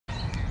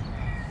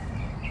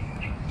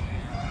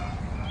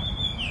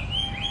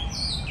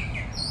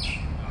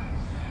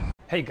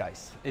Hey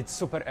guys, it's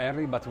super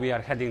early, but we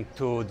are heading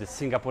to the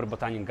Singapore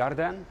Botanic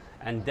Garden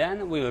and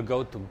then we will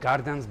go to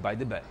Gardens by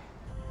the Bay.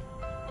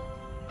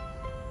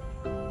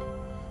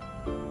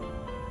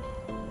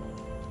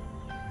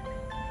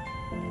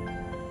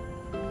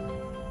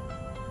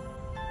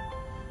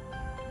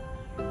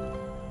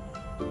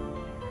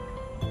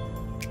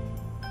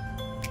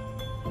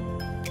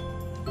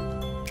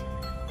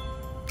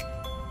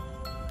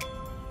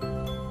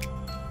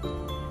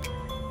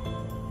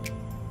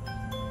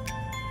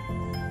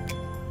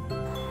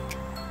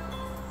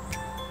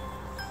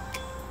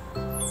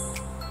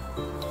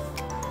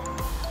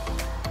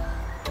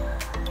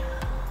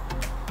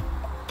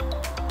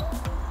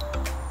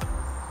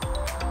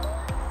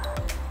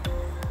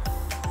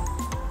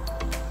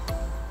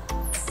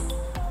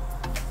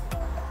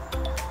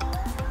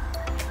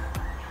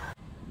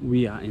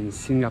 We are in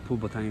Singapore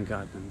Botanic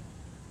Garden.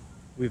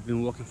 We've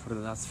been walking for the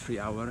last 3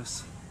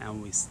 hours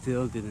and we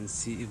still didn't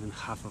see even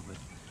half of it.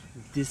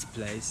 This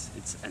place,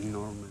 it's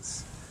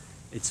enormous.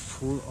 It's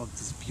full of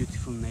this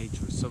beautiful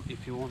nature. So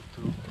if you want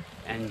to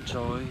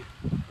enjoy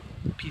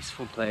a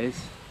peaceful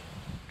place,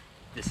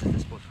 this is the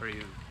spot for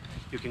you.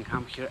 You can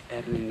come here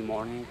early in the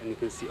morning and you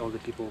can see all the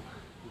people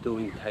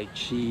doing Tai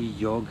Chi,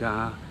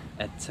 yoga,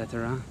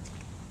 etc.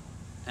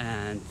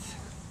 And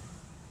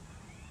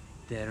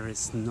there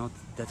is not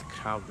that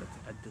crowded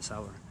at this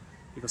hour,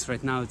 because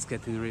right now it's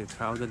getting really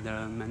crowded. There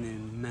are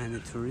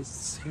many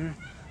tourists here,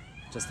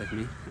 just like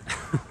me.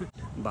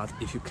 But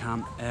if you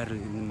come early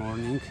in the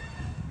morning,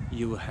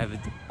 you will have it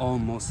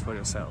almost for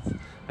yourself.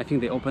 I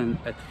think they open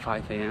at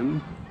 5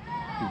 AM,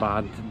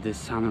 but the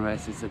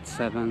sunrise is at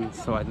 7,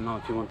 so I don't know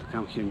if you want to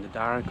come here in the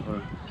dark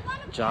or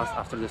just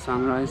after the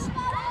sunrise,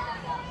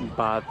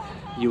 but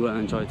you will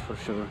enjoy it for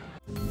sure.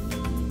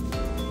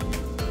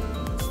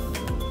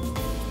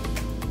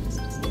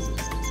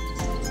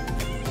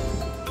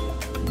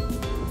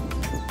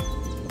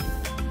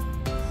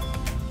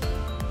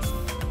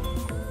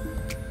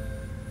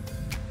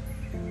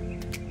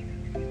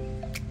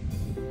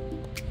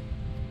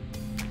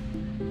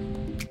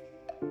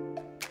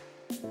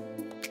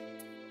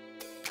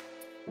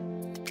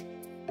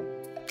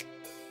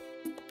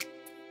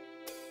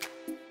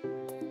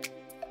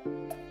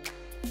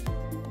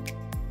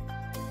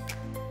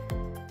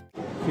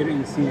 Here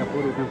in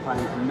Singapore you can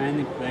find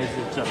many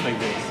places just like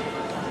this.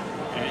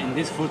 In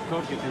this food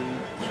court you can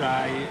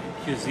try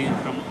cuisine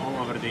from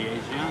all over the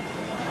Asia,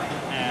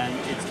 and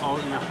it's all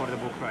in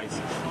affordable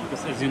prices.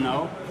 Because as you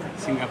know,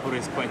 Singapore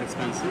is quite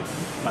expensive,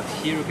 but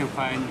here you can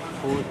find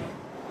food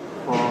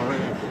for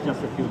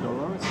just a few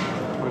dollars.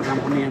 For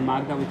example, me and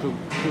Magda, we took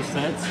 2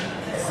 sets,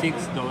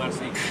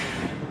 $6 each.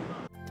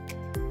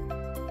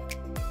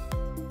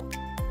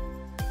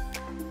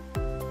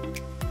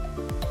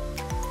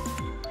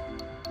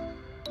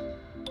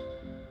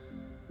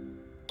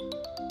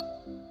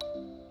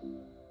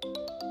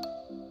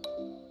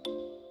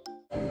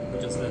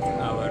 Just had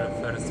our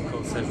first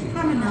cold surfing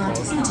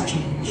course.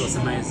 It was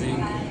amazing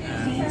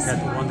and we had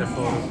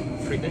wonderful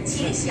 3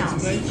 days at his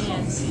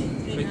place.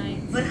 3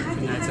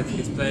 nights at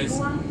his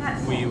place.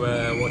 We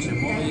were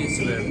watching movies,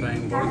 we were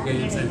playing board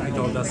games, and he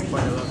told us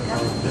quite a lot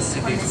about the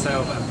city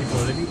itself and people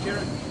living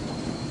here.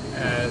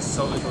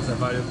 So it was a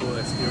valuable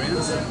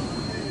experience.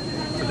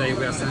 Today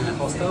we are staying in a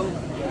hostel,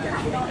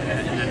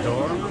 in a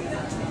dorm,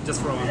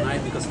 just for 1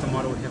 night, because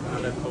tomorrow we have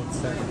another cold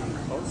surfing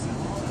host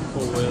who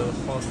will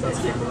host us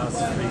for the last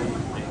 3 days.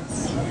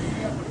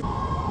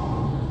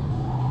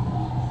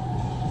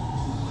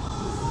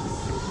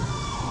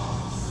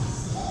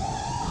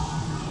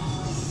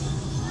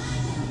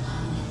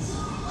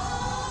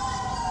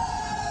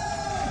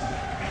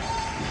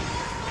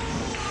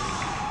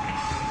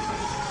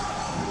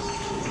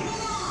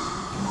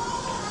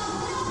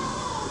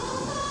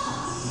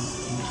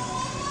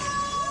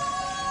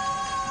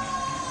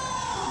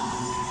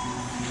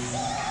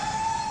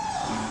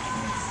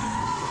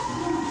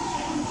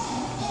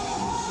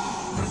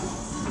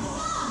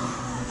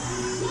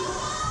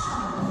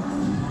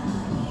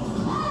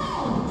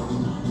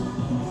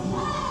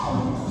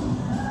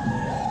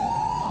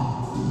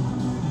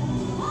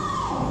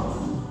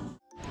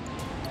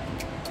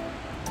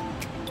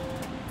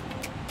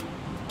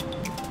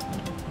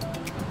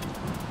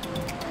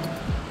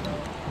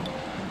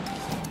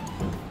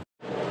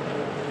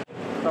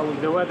 So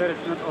the weather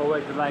is not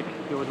always like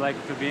you would like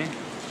it to be.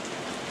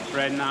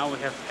 Right now we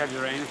have heavy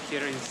rain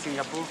here in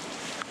Singapore,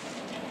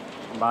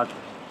 but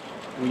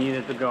we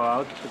needed to go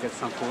out to get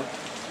some food.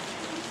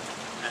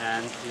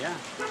 And yeah,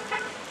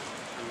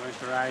 I'm going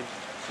to ride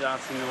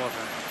just in the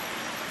water.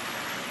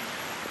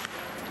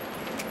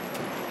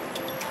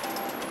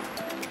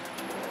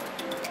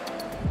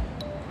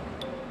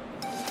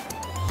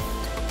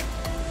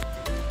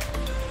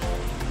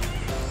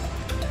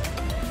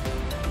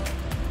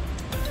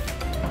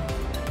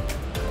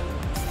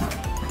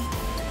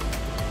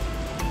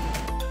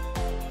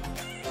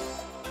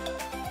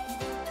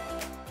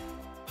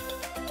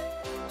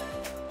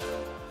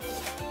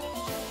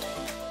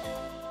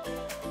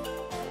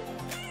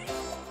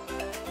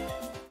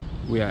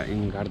 We are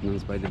in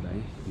Gardens by the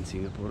Bay in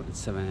Singapore. It's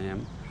 7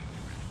 AM.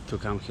 to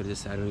come here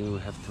this early, we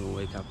have to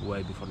wake up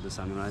way before the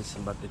sunrise,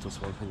 but it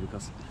was worth it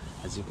because,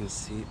 as you can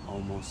see,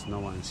 almost no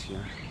one is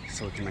here,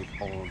 so to make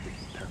all of the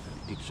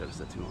perfect pictures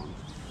that we want.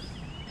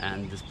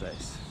 And this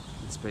place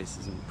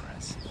is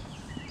impressive.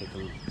 Take a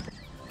look.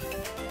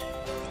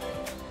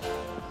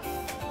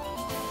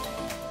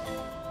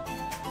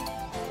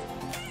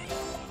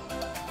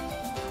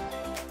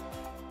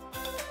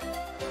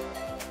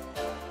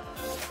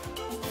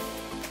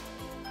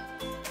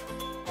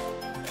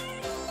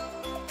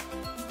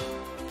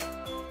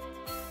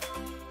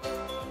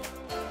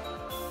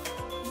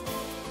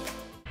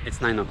 It's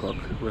 9 o'clock.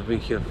 We've been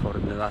here for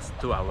the last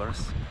 2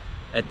 hours.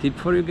 A tip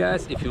for you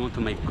guys: if you want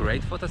to make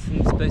great photos in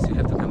this place, you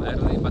have to come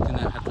early, but you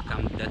don't have to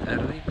come that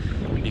early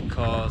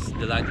because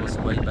the light was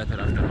way better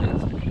after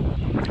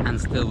 8. And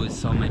still we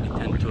saw maybe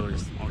 10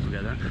 tourists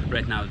altogether.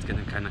 Right now it's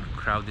getting kind of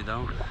crowded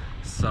though,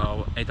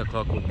 so 8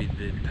 o'clock would be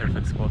the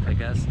perfect spot, I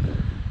guess.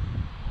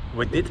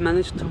 We did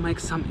manage to make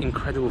some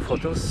incredible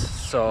photos,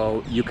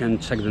 so you can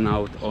check them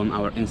out on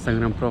our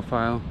Instagram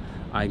profile.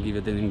 I give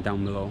you the link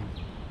down below.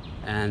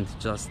 And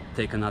just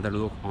take another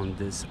look on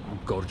this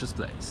gorgeous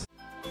place.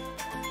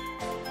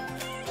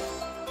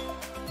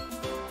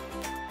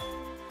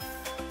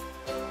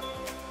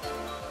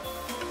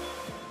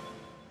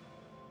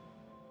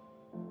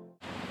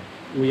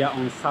 We are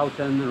on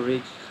Southern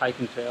Ridge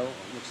hiking trail,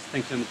 which is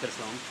 10 kilometers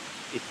long.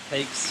 It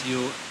takes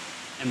you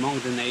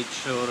among the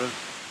nature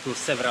to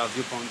several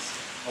viewpoints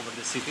over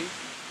the city.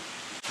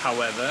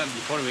 However,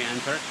 before we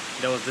enter,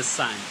 there was this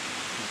sign: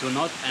 do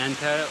not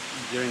enter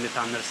during the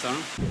thunderstorm.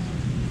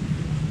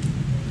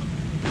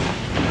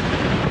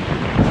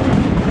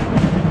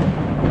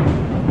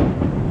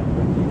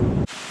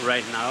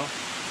 Right now,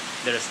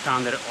 there is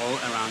thunder all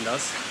around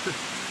us.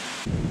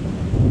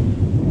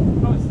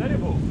 Oh, it's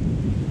terrible!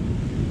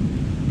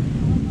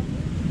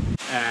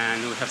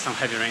 And we have some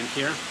heavy rain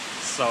here,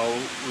 so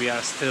we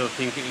are still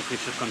thinking if we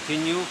should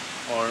continue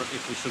or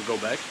if we should go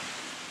back.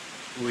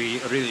 We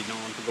really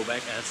don't want to go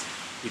back, as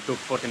we took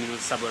 40-minute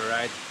subway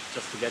ride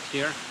just to get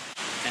here,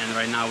 and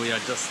right now we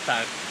are just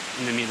stuck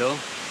in the middle,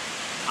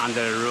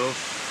 under a roof,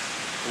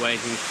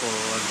 waiting for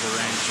the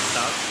rain to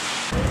stop.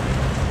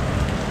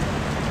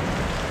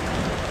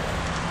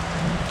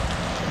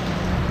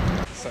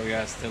 So we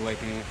are still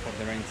waiting for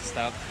the rain to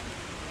stop,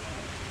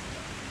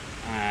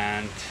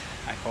 and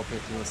I hope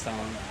it will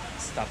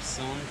stop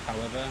soon.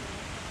 However,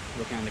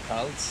 looking at the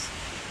clouds,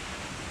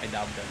 I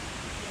doubt that.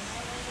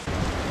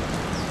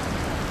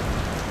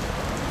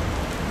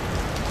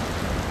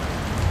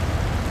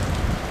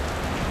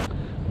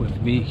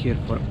 We've been here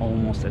for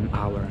almost an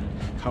hour.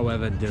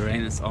 However, the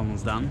rain is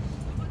almost done.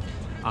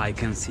 I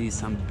can see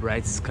some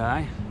bright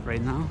sky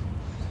right now,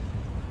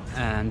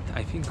 and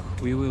I think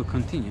we will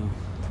continue.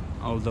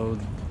 Although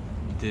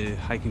the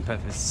hiking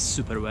path is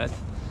super wet,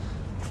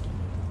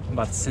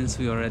 but since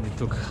we already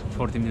took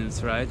 40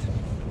 minutes ride,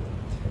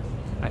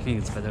 I think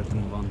it's better to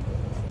move on.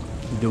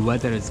 The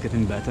weather is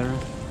getting better.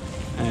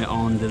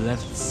 On the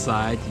left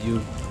side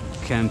you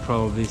can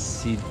probably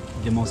see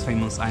the most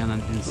famous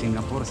island in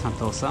Singapore,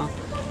 Sentosa.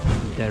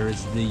 There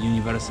is the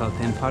Universal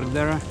theme park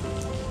there,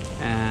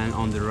 and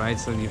on the right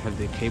side you have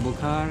the cable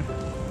car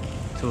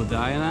to the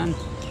island,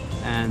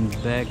 and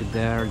back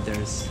there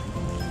there's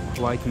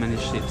quite many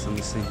ships on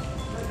the sea.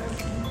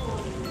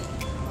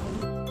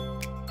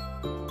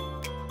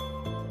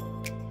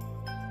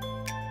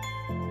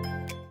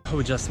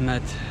 We just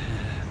met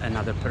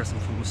another person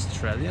from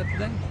Australia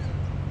today,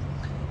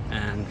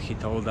 and he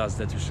told us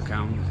that we should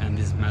come and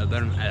visit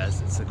Melbourne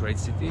as it's a great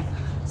city.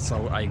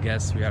 So I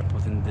guess we are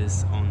putting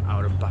this on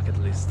our bucket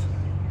list,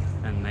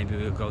 and maybe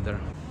we'll go there.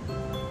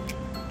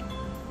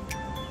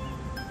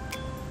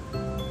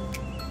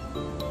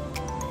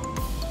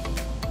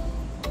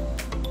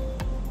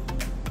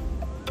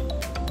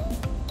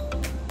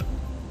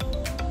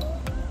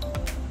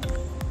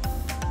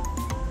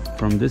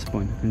 From this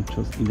point, we can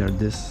choose either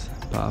this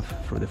path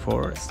through the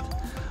forest,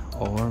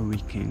 or we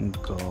can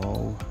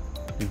go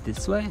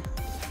this way,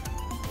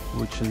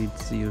 which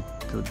leads you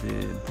to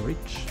the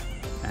bridge,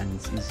 and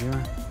it's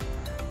easier.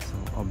 So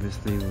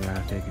obviously we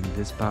are taking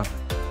this path.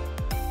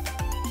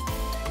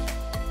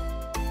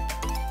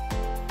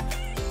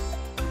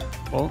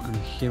 Oh, and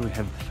here we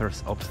have the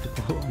first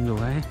obstacle on the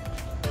way.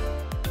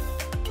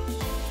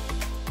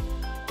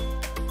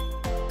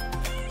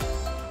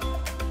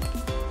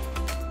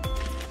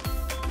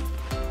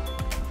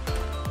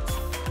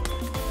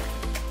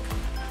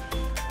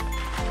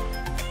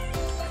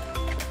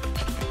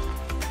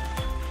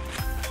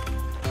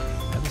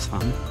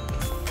 Fun.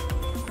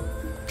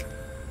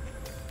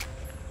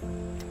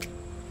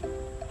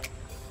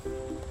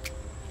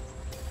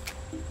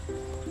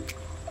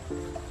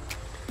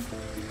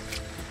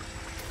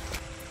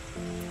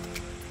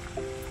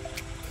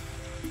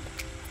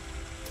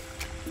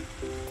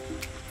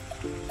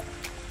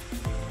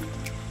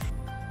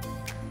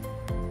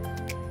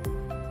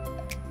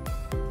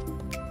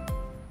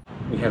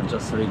 We have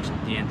just reached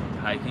the end of the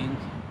hiking.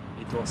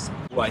 It was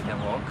quite a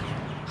walk,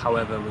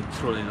 however we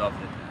truly loved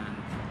it.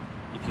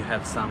 if you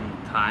have some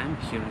time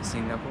here in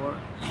Singapore,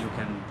 you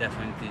can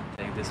definitely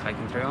take this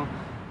hiking trail.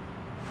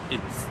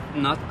 It's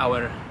not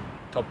our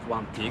top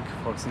one pick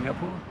for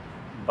Singapore,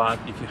 but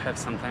if you have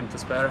some time to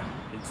spare,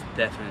 it's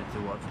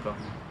definitely worth going.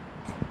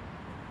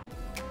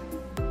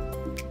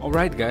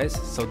 Alright guys,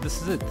 so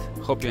this is it.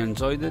 Hope you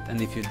enjoyed it,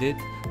 and if you did,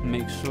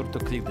 make sure to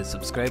click the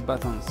subscribe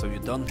button so you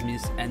don't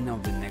miss any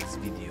of the next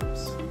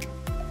videos.